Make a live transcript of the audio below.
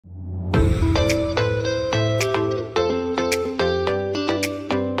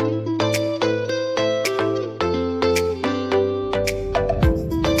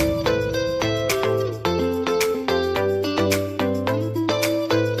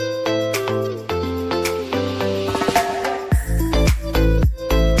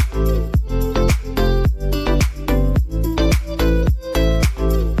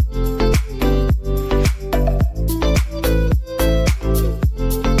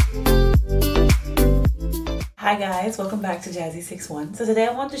Hi guys, welcome back to Jazzy61. So today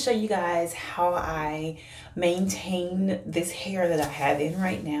I want to show you guys how I maintain this hair that I have in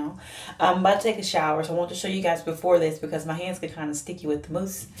right now. I'm about to take a shower, so I want to show you guys before this because my hands get kind of sticky with the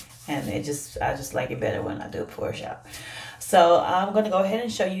mousse, and I just like it better when I do it before a shower. So I'm going to go ahead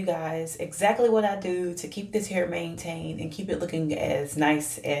and show you guys exactly what I do to keep this hair maintained and keep it looking as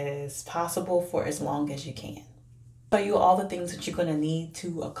nice as possible for as long as you can. Show you all the things that you're going to need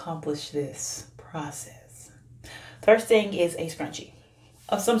to accomplish this process. First thing is a scrunchie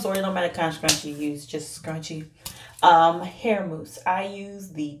of some sort. No matter what kind of scrunchie you use, just scrunchie. Hair mousse. I use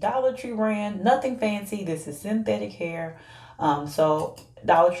the Dollar Tree brand. Nothing fancy. This is synthetic hair. So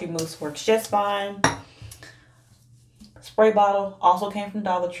Dollar Tree mousse works just fine. Spray bottle also came from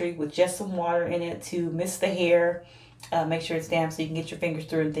Dollar Tree with just some water in it to mist the hair. Make sure it's damp so you can get your fingers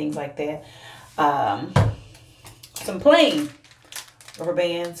through and things like that. Some plain rubber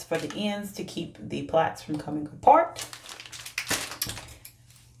bands for the ends to keep the plaits from coming apart,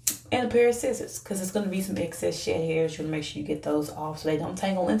 and a pair of scissors because there's going to be some excess shed hairs. You want to make sure you get those off so they don't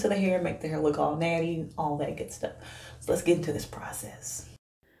tangle into the hair, make the hair look all natty, all that good stuff. So let's get into this process.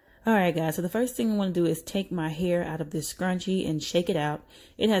 Alright guys, so the first thing I want to do is take my hair out of this scrunchie and shake it out.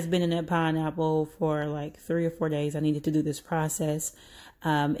 It has been in that pineapple for like 3 or 4 days. I needed to do this process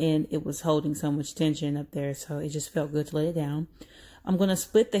and it was holding so much tension up there, so it just felt good to let it down. I'm going to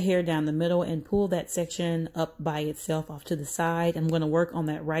split the hair down the middle and pull that section up by itself off to the side. I'm going to work on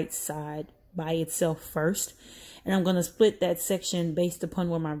that right side by itself first. And I'm going to split that section based upon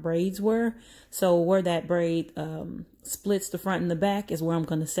where my braids were. So where that braid splits the front and the back is where I'm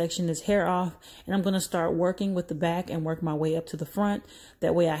going to section this hair off. And I'm going to start working with the back and work my way up to the front.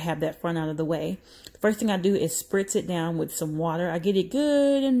 That way I have that front out of the way. The first thing I do is spritz it down with some water. I get it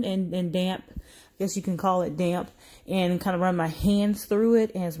good and damp. I guess you can call it damp, and kind of run my hands through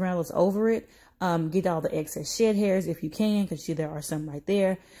it as well as over it. Get all the excess shed hairs if you can, because there are some right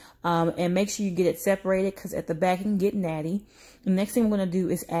there. And make sure you get it separated because at the back it can get natty. The next thing I'm going to do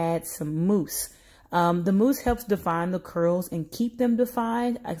is add some mousse. The mousse helps define the curls and keep them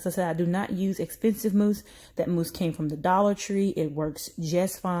defined. As I said, I do not use expensive mousse. That mousse came from the Dollar Tree. It works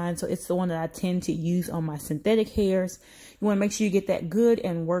just fine. So it's the one that I tend to use on my synthetic hairs. You want to make sure you get that good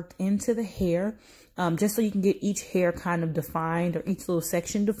and worked into the hair. Just so you can get each hair kind of defined or each little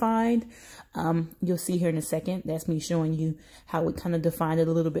section defined. You'll see here in a second. That's me showing you how we kind of defined it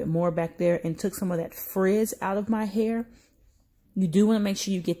a little bit more back there and took some of that frizz out of my hair. You do want to make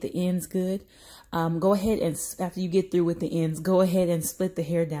sure you get the ends good. Go ahead and after you get through with the ends, go ahead and split the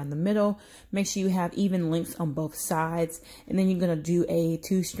hair down the middle. Make sure you have even lengths on both sides. And then you're going to do a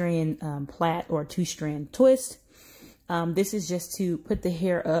 2-strand plait or 2-strand twist. This is just to put the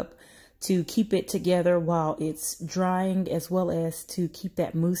hair up to keep it together while it's drying, as well as to keep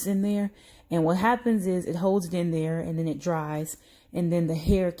that mousse in there. And what happens is it holds it in there and then it dries, and then the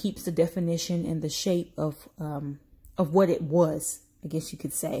hair keeps the definition and the shape of what it was, I guess you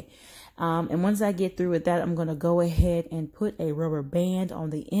could say. And once I get through with that, I'm going to go ahead and put a rubber band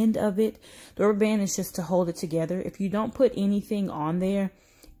on the end of it. The rubber band is just to hold it together. If you don't put anything on there,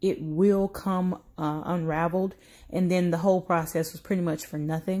 it will come unraveled, and then the whole process was pretty much for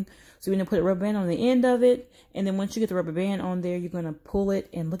nothing. So you're going to put a rubber band on the end of it, and then once you get the rubber band on there, you're going to pull it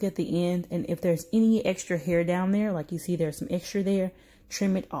and look at the end, and if there's any extra hair down there, like you see there's some extra there,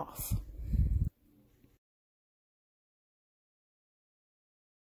 trim it off.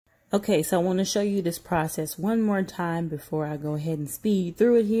 Okay, so I want to show you this process one more time before I go ahead and speed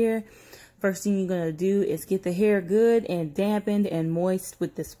through it here. First thing you're going to do is get the hair good and dampened and moist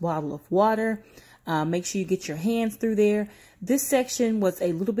with this bottle of water. Make sure you get your hands through there. This section was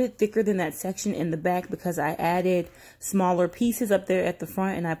a little bit thicker than that section in the back because I added smaller pieces up there at the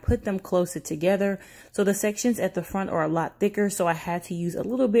front and I put them closer together. So the sections at the front are a lot thicker, so I had to use a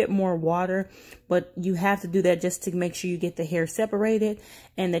little bit more water. But you have to do that just to make sure you get the hair separated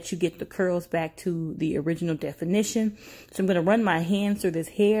and that you get the curls back to the original definition. So I'm going to run my hands through this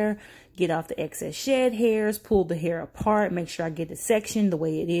hair, get off the excess shed hairs, pull the hair apart, make sure I get the section the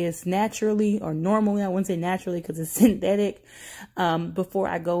way it is naturally or normally. I wouldn't say naturally because it's synthetic. Before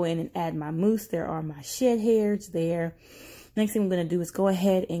I go in and add my mousse, there are my shed hairs there. Next thing I'm going to do is go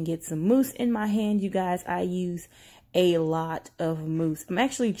ahead and get some mousse in my hand. You guys, I use a lot of mousse. I'm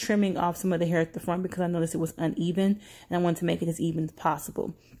actually trimming off some of the hair at the front because I noticed it was uneven and I wanted to make it as even as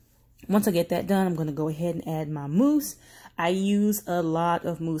possible. Once I get that done, I'm going to go ahead and add my mousse. I use a lot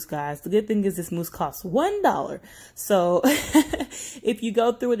of mousse, guys. The good thing is this mousse costs $1. So If you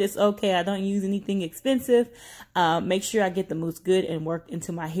go through it, it's okay. I don't use anything expensive. Make sure I get the mousse good and work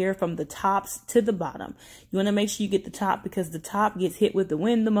into my hair from the tops to the bottom. You want to make sure you get the top because the top gets hit with the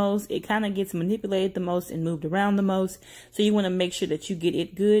wind the most. It kind of gets manipulated the most and moved around the most. So you want to make sure that you get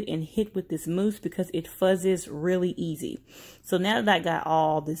it good and hit with this mousse because it fuzzes really easy. So now that I got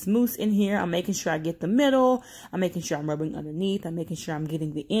all this mousse in here, I'm making sure I get the middle. I'm making sure I'm rubbing underneath. I'm making sure I'm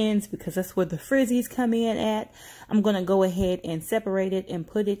getting the ends because that's where the frizzies come in at. I'm going to go ahead and separate it and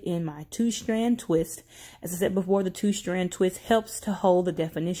put it in my 2-strand twist. As I said before, the 2-strand twist helps to hold the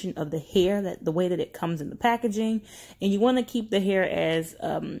definition of the hair, that the way that it comes in the packaging. And you want to keep the hair as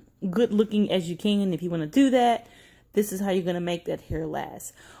good looking as you can. If you want to do that, this is how you're going to make that hair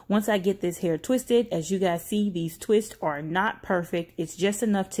last. Once I get this hair twisted, as you guys see, these twists are not perfect. It's just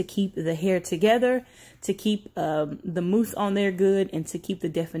enough to keep the hair together, to keep the mousse on there good, and to keep the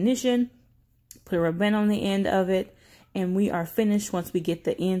definition. Put a rubber band on the end of it, and we are finished once we get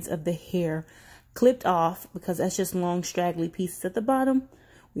the ends of the hair clipped off, because that's just long straggly pieces at the bottom.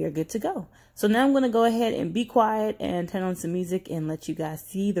 We are good to go. So now I'm going to go ahead and be quiet and turn on some music and let you guys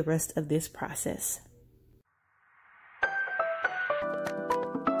see the rest of this process.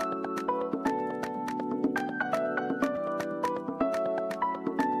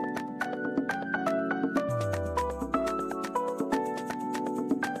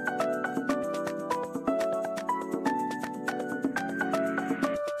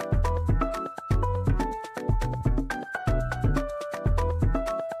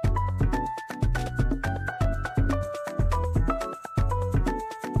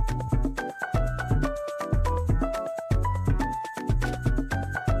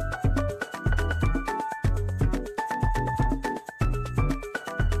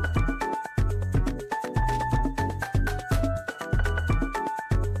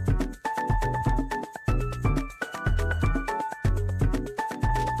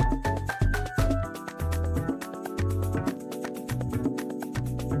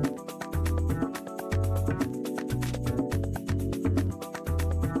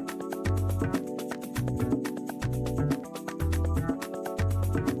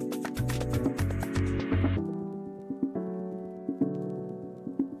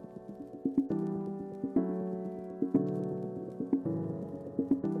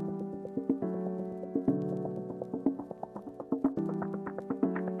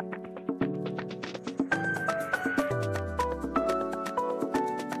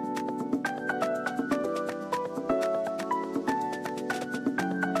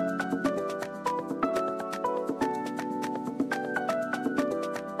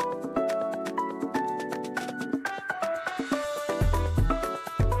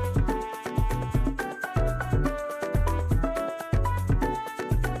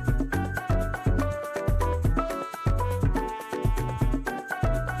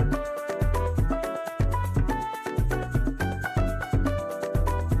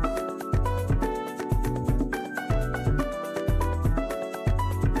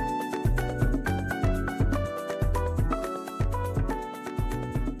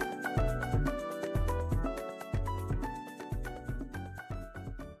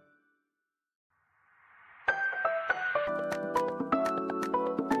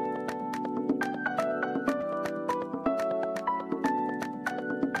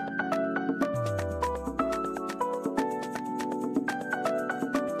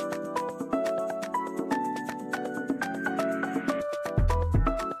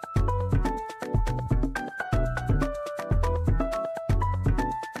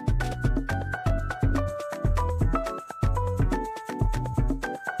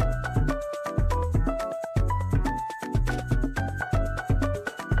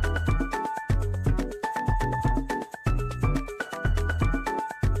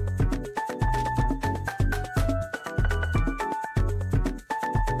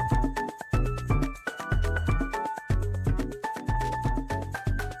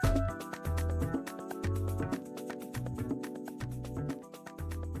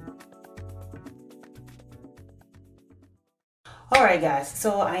 All right, guys,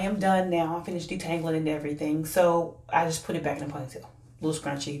 so I am done now. I finished detangling and everything. So I just put it back in a ponytail. A little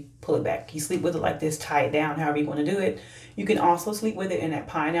scrunchy, pull it back. You sleep with it like this, tie it down, however you want to do it. You can also sleep with it in that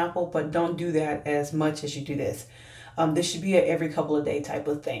pineapple, but don't do that as much as you do this. This should be a every couple of day type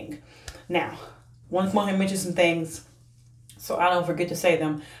of thing. Now, want to come on here and mention some things so I don't forget to say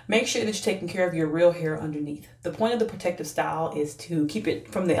them. Make sure that you're taking care of your real hair underneath. The point of the protective style is to keep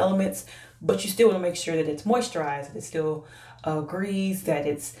it from the elements, but you still want to make sure that it's moisturized, that it's still greased, that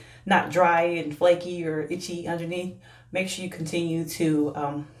it's not dry and flaky or itchy underneath. Make sure you continue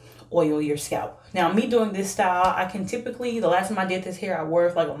to oil your scalp. Now, me doing this style, I can typically, the last time I did this hair, I wore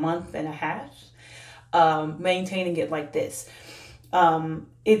it for like a month and a half, maintaining it like this.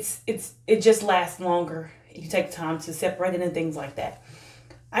 It just lasts longer. You take time to separate it and things like that.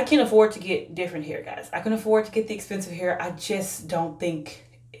 I can afford to get different hair, guys. I can afford to get the expensive hair. I just don't think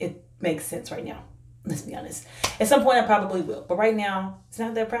it makes sense right now. Let's be honest. At some point, I probably will. But right now, it's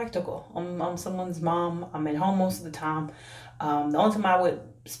not that practical. I'm someone's mom. I'm at home most of the time. The only time I would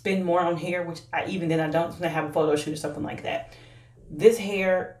spend more on hair, which I don't when I have a photo shoot or something like that. This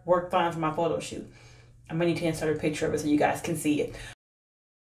hair worked fine for my photo shoot. I'm going to need to insert a picture of it so you guys can see it.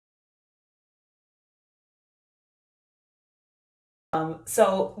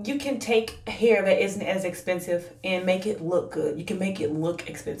 So you can take hair that isn't as expensive and make it look good. You can make it look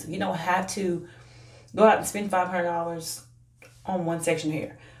expensive. You don't have to go out and spend $500 on one section of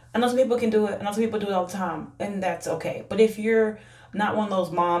hair. I know some people can do it. I know some people do it all the time, and that's okay. But if you're not one of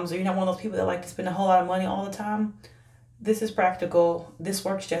those moms, or you're not one of those people that like to spend a whole lot of money all the time, this is practical. This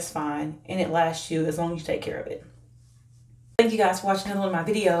works just fine, and it lasts you as long as you take care of it. Thank you guys for watching another one of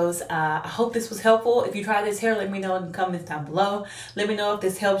my videos. I hope this was helpful. If you try this hair, let me know in the comments down below. Let me know if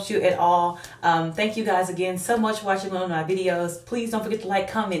this helps you at all. Thank you guys again so much for watching one of my videos. Please don't forget to like,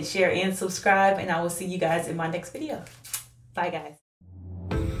 comment, share, and subscribe. And I will see you guys in my next video. Bye, guys.